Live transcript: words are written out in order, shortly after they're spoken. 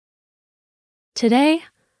Today,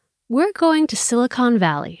 we're going to Silicon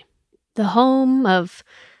Valley, the home of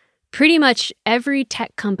pretty much every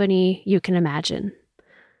tech company you can imagine.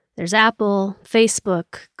 There's Apple,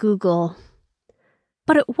 Facebook, Google.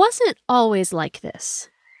 But it wasn't always like this.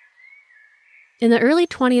 In the early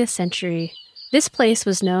 20th century, this place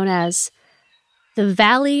was known as the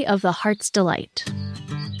Valley of the Heart's Delight,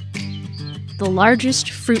 the largest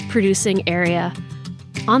fruit-producing area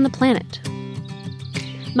on the planet.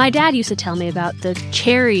 My dad used to tell me about the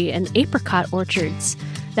cherry and apricot orchards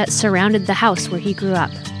that surrounded the house where he grew up.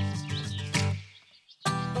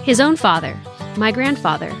 His own father, my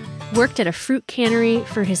grandfather, worked at a fruit cannery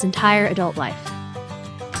for his entire adult life.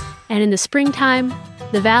 And in the springtime,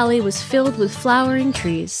 the valley was filled with flowering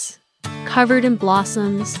trees, covered in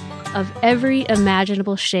blossoms of every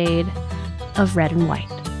imaginable shade of red and white.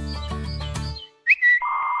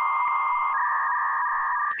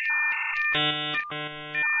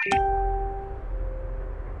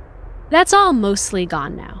 That's all mostly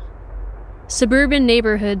gone now. Suburban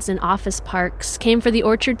neighborhoods and office parks came for the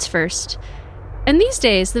orchards first, and these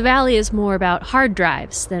days the valley is more about hard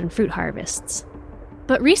drives than fruit harvests.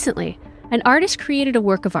 But recently, an artist created a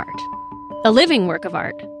work of art, a living work of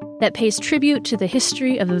art, that pays tribute to the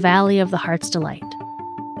history of the Valley of the Heart's Delight.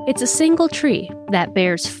 It's a single tree that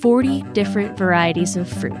bears 40 different varieties of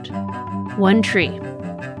fruit. One tree,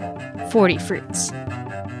 40 fruits.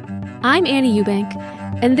 I'm Annie Eubank,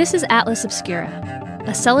 and this is Atlas Obscura,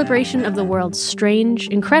 a celebration of the world's strange,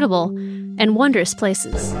 incredible, and wondrous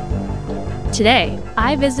places. Today,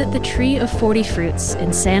 I visit the Tree of 40 Fruits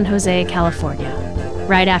in San Jose, California,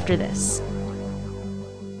 right after this.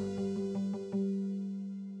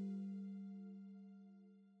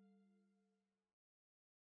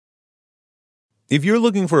 If you're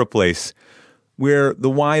looking for a place where the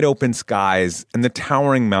wide open skies and the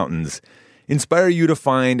towering mountains inspire you to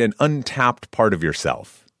find an untapped part of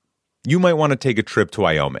yourself, you might want to take a trip to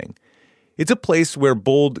Wyoming. It's a place where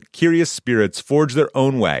bold, curious spirits forge their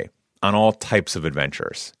own way on all types of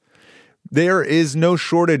adventures. There is no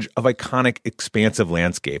shortage of iconic, expansive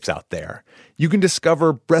landscapes out there. You can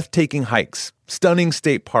discover breathtaking hikes, stunning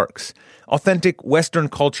state parks, authentic Western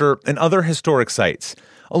culture, and other historic sites,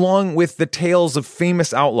 along with the tales of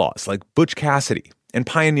famous outlaws like Butch Cassidy and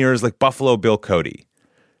pioneers like Buffalo Bill Cody.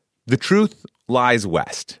 The truth lies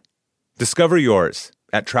west. Discover yours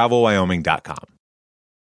at TravelWyoming.com.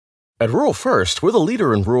 At Rural First, we're the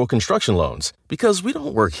leader in rural construction loans because we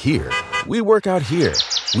don't work here. We work out here.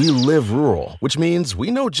 We live rural, which means we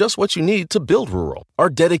know just what you need to build rural. Our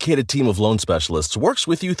dedicated team of loan specialists works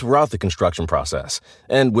with you throughout the construction process.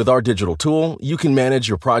 And with our digital tool, you can manage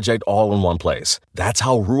your project all in one place. That's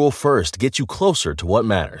how Rural First gets you closer to what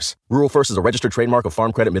matters. Rural First is a registered trademark of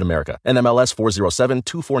Farm Credit Mid-America, NMLS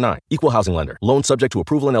 407249. Equal housing lender. Loan subject to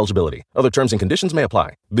approval and eligibility. Other terms and conditions may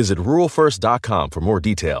apply. Visit ruralfirst.com for more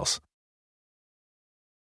details.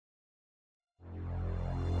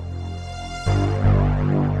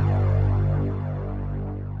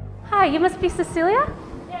 Hi, you must be Cecilia?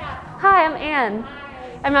 Yeah. Hi, I'm Anne.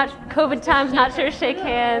 Hi. I'm not COVID times, not sure to shake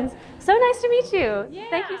hands. So nice to meet you. Yeah.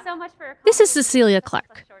 Thank you so much for... This is Cecilia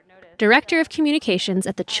Clark, Director of Communications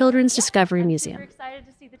at the Children's Discovery Museum.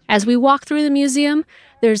 As we walk through the museum,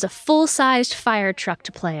 there's a full-sized fire truck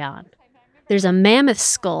to play on. There's a mammoth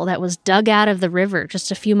skull that was dug out of the river just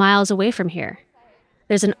a few miles away from here.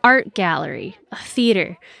 There's an art gallery, a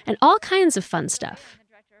theater, and all kinds of fun stuff.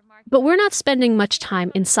 But we're not spending much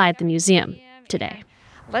time inside the museum today.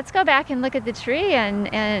 Let's go back and look at the tree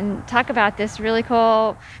and talk about this really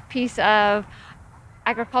cool piece of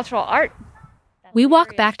agricultural art. We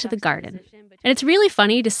walk back to the garden, and it's really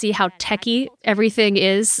funny to see how techy everything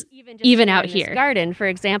is, even out here. Garden, for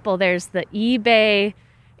example, there's the eBay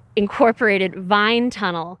incorporated vine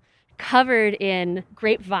tunnel covered in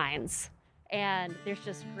grapevines, and there's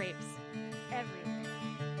just grapes everywhere.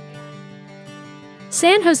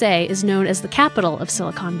 San Jose is known as the capital of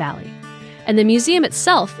Silicon Valley, and the museum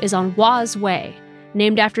itself is on Woz Way,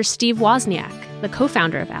 named after Steve Wozniak, the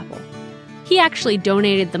co-founder of Apple. He actually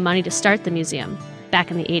donated the money to start the museum back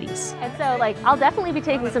in the 80s. And so, I'll definitely be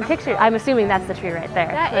taking some pictures. I'm assuming that's the tree right there.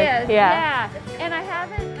 That is, yeah. And I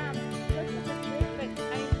haven't looked at this tree, but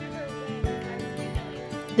I remember when I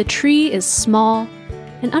was doing The tree is small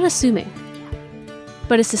and unassuming.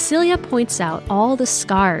 But as Cecilia points out all the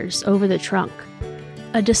scars over the trunk,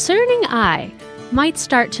 a discerning eye might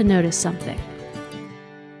start to notice something.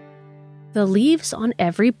 The leaves on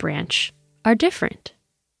every branch are different.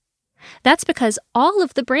 That's because all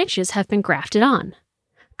of the branches have been grafted on,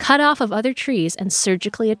 cut off of other trees and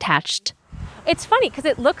surgically attached It's funny because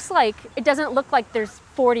it doesn't look like there's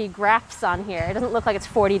 40 grafts on here. It doesn't look like it's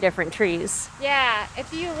 40 different trees. Yeah,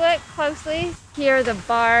 if you look closely, here the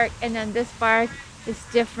bark, and then this bark is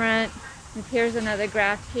different. And here's another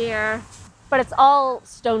graft here. But it's all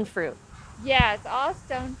stone fruit. Yeah, it's all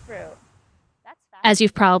stone fruit. As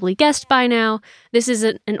you've probably guessed by now, this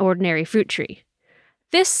isn't an ordinary fruit tree.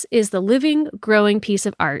 This is the living, growing piece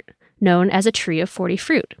of art known as a tree of 40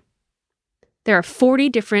 fruit. There are 40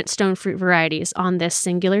 different stone fruit varieties on this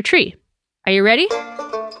singular tree. Are you ready?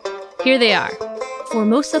 Here they are.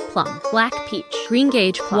 Formosa plum, black peach, green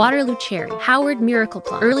gage plum, Waterloo cherry, Howard miracle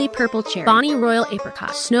plum, early purple cherry, Bonnie royal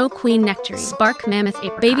apricot, Snow Queen nectarine, Spark mammoth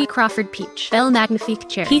apricot, Baby Crawford peach, Belle magnifique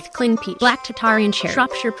cherry, Heath Kling peach, Black Tatarian cherry,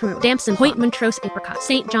 Shropshire prune, Damson Hoyt Montrose apricot,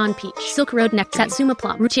 St. John peach, Silk Road nectarine, Satsuma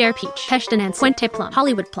plum, Routier peach, Peshtenance, Fuente plum,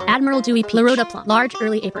 Hollywood plum, Admiral Dewey peach, La Rota plum, large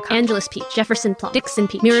early apricot, Angelus peach, Jefferson plum, Dixon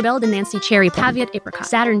peach, Mirabelle de Nancy cherry plum, Paviot apricot,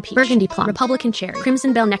 Saturn peach, Burgundy plum, Republican cherry,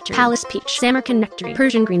 Crimson Bell nectarine, Palace peach, Samarkand nectarine,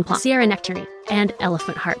 Persian green plum, Sierra nectarine, and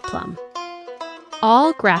Elephant Heart plum.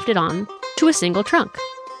 All grafted on to a single trunk.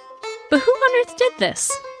 But who on earth did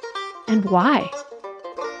this? And why?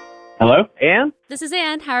 Hello, Anne? This is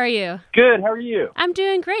Anne. How are you? Good, how are you? I'm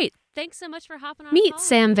doing great. Thanks so much for hopping on. Meet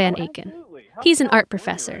Sam Van Aken. He's an art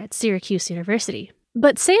professor at Syracuse University.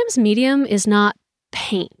 But Sam's medium is not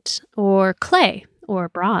paint or clay or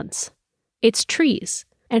bronze. It's trees.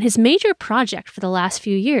 And his major project for the last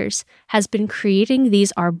few years has been creating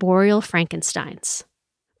these arboreal Frankensteins.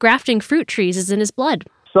 Grafting fruit trees is in his blood.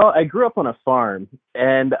 So I grew up on a farm,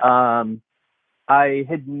 and I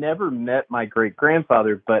had never met my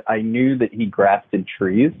great-grandfather, but I knew that he grafted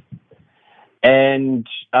trees. And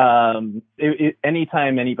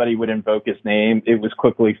anytime anybody would invoke his name, it was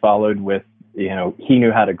quickly followed with, he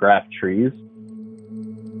knew how to graft trees.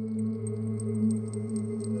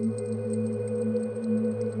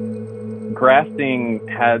 Grafting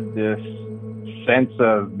had this sense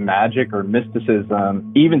of magic or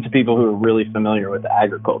mysticism, even to people who are really familiar with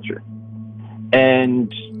agriculture.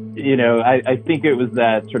 And, I think it was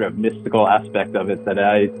that sort of mystical aspect of it that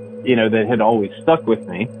that had always stuck with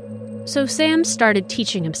me. So Sam started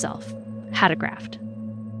teaching himself how to graft.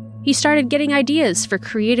 He started getting ideas for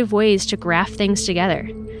creative ways to graft things together.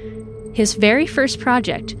 His very first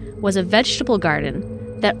project was a vegetable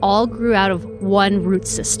garden that all grew out of one root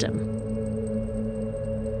system.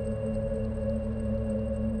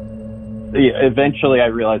 Eventually, I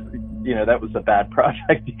realized, that was a bad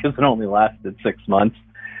project because it only lasted 6 months.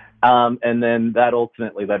 And then that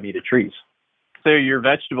ultimately led me to trees. So your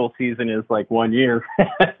vegetable season is like 1 year,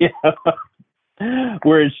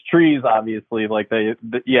 whereas trees, obviously,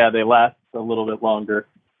 they last a little bit longer.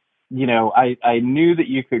 I knew that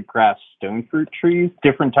you could graft stone fruit trees,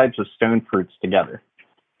 different types of stone fruits together.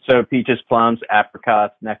 So peaches, plums,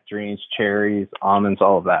 apricots, nectarines, cherries, almonds,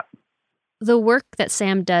 all of that. The work that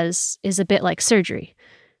Sam does is a bit like surgery,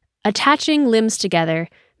 attaching limbs together,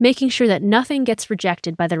 making sure that nothing gets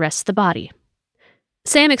rejected by the rest of the body.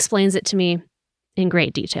 Sam explains it to me in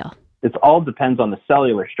great detail. It all depends on the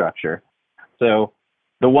cellular structure. So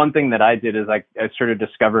the one thing that I did is I sort of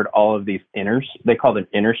discovered all of these inners. They call them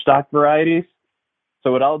inner stock varieties.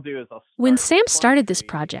 So what I'll do is when Sam started this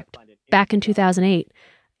project back in 2008,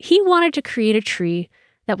 he wanted to create a tree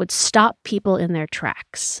that would stop people in their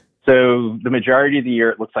tracks. So the majority of the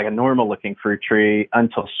year, it looks like a normal looking fruit tree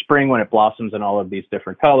until spring when it blossoms in all of these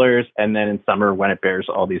different colors. And then in summer when it bears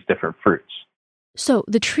all these different fruits. So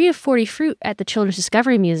the tree of 40 fruit at the Children's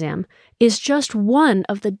Discovery Museum is just one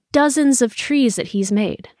of the dozens of trees that he's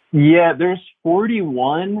made. Yeah, there's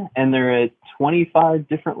 41 and they're at 25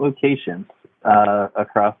 different locations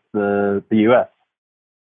across the U.S.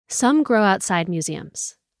 Some grow outside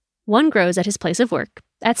museums. One grows at his place of work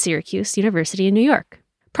at Syracuse University in New York.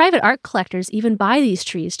 Private art collectors even buy these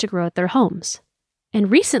trees to grow at their homes. And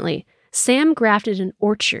recently, Sam grafted an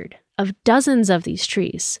orchard of dozens of these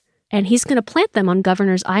trees, and he's going to plant them on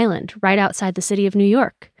Governor's Island right outside the city of New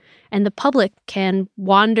York. And the public can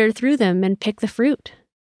wander through them and pick the fruit.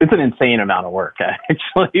 It's an insane amount of work,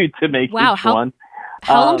 actually, to make each one.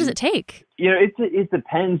 How long does it take? It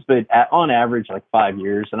depends, but on average, like 5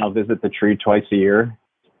 years, and I'll visit the tree twice a year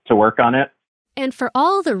to work on it. And for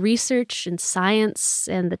all the research and science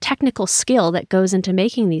and the technical skill that goes into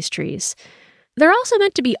making these trees, they're also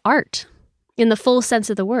meant to be art in the full sense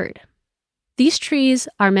of the word. These trees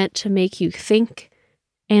are meant to make you think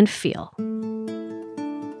and feel.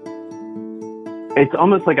 It's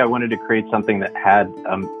almost like I wanted to create something that had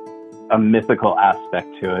a mythical aspect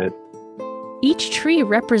to it. Each tree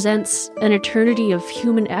represents an eternity of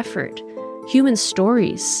human effort, human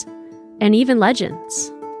stories, and even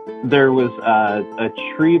legends. there was a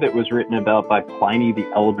tree that was written about by Pliny the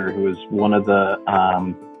Elder, who was one of the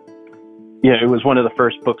it was one of the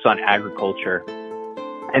first books on agriculture.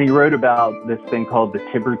 And he wrote about this thing called the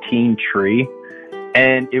Tiburtine tree.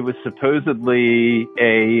 And it was supposedly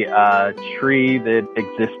a tree that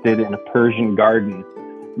existed in a Persian garden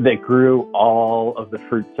that grew all of the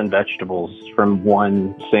fruits and vegetables from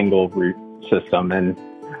one single root system. And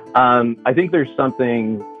I think there's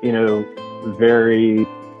something, very,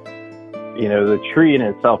 the tree in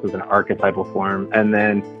itself is an archetypal form. And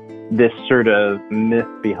then this sort of myth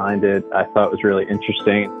behind it, I thought was really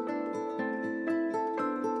interesting.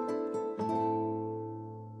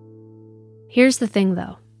 Here's the thing,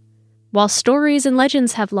 though. While stories and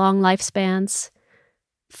legends have long lifespans,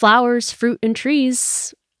 flowers, fruit, and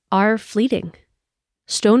trees are fleeting.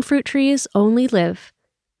 Stone fruit trees only live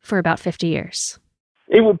for about 50 years.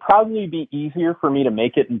 It would probably be easier for me to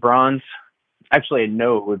make it in bronze. Actually, I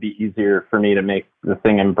know it would be easier for me to make the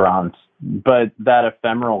thing in bronze. But that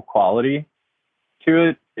ephemeral quality to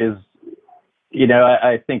it is,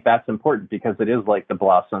 I think that's important because it is like the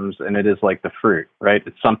blossoms and it is like the fruit, right?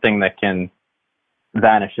 It's something that can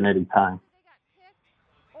vanish in any time.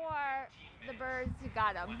 Or the birds who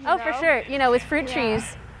got them. For sure. With fruit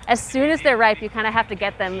trees, as soon as they're ripe, you kind of have to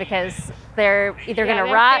get them because they're either going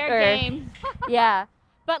to rot or... Yeah.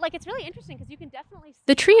 But it's really interesting because you can definitely...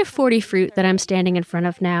 The tree of 40 fruit that I'm standing in front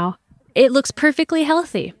of now, it looks perfectly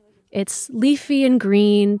healthy. It's leafy and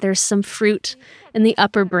green. There's some fruit in the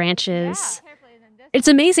upper branches. It's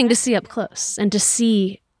amazing to see up close and to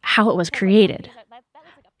see how it was created.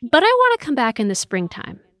 But I want to come back in the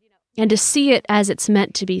springtime and to see it as it's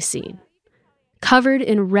meant to be seen, covered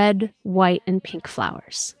in red, white, and pink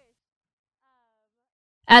flowers.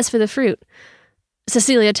 As for the fruit,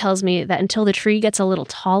 Cecilia tells me that until the tree gets a little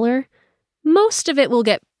taller, most of it will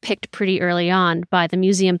get picked pretty early on by the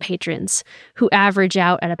museum patrons, who average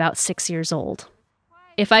out at about 6 years old.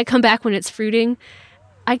 If I come back when it's fruiting,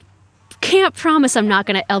 I can't promise I'm not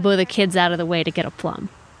going to elbow the kids out of the way to get a plum.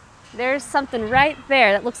 There's something right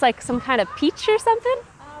there that looks like some kind of peach or something.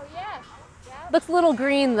 Oh, yes. Yep. Looks a little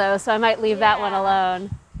green, though, so I might leave that one alone.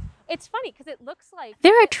 It's funny because it looks like...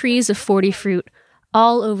 There are trees of 40 fruit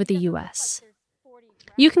all over the U.S.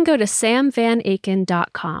 You can go to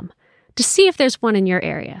samvanaken.com to see if there's one in your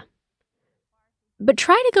area. But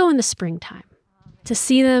try to go in the springtime to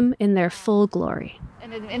see them in their full glory.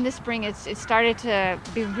 And in the spring, it started to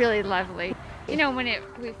be really lovely. When he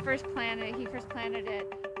first planted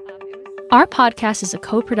it. Our podcast is a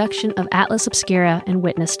co-production of Atlas Obscura and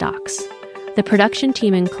Witness Docs. The production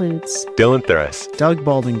team includes Dylan Thuras, Doug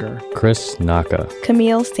Baldinger, Chris Naka,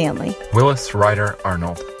 Camille Stanley, Willis Ryder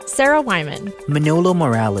Arnold, Sarah Wyman, Manolo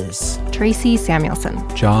Morales, Tracy Samuelson,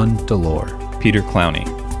 John Delore, Peter Clowney.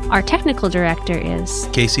 Our technical director is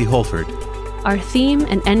Casey Holford. Our theme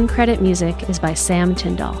and end credit music is by Sam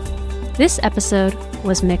Tyndall. This episode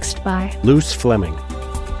was mixed by Luce Fleming.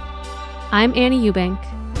 I'm Annie Eubank,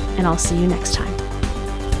 and I'll see you next time.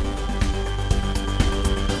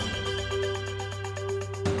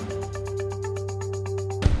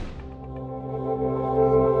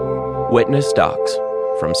 Witness Docs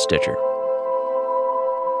from Stitcher.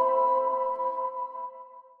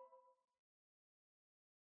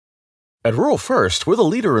 At Rural First, we're the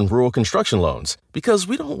leader in rural construction loans because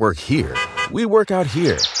we don't work here. We work out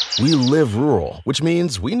here. We live rural, which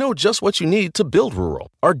means we know just what you need to build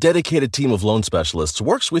rural. Our dedicated team of loan specialists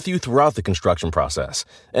works with you throughout the construction process.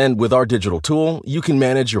 And with our digital tool, you can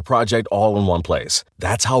manage your project all in one place.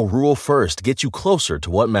 That's how Rural First gets you closer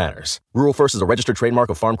to what matters. Rural First is a registered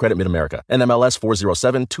trademark of Farm Credit Mid-America, NMLS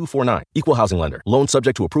 407249. Equal housing lender. Loan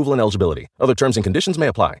subject to approval and eligibility. Other terms and conditions may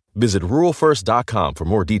apply. Visit ruralfirst.com for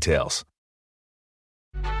more details.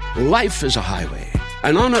 Life is a highway,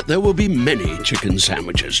 and on it there will be many chicken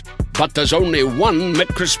sandwiches. But there's only one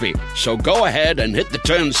McCrispy. So go ahead and hit the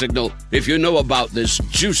turn signal if you know about this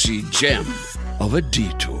juicy gem of a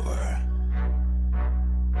detour.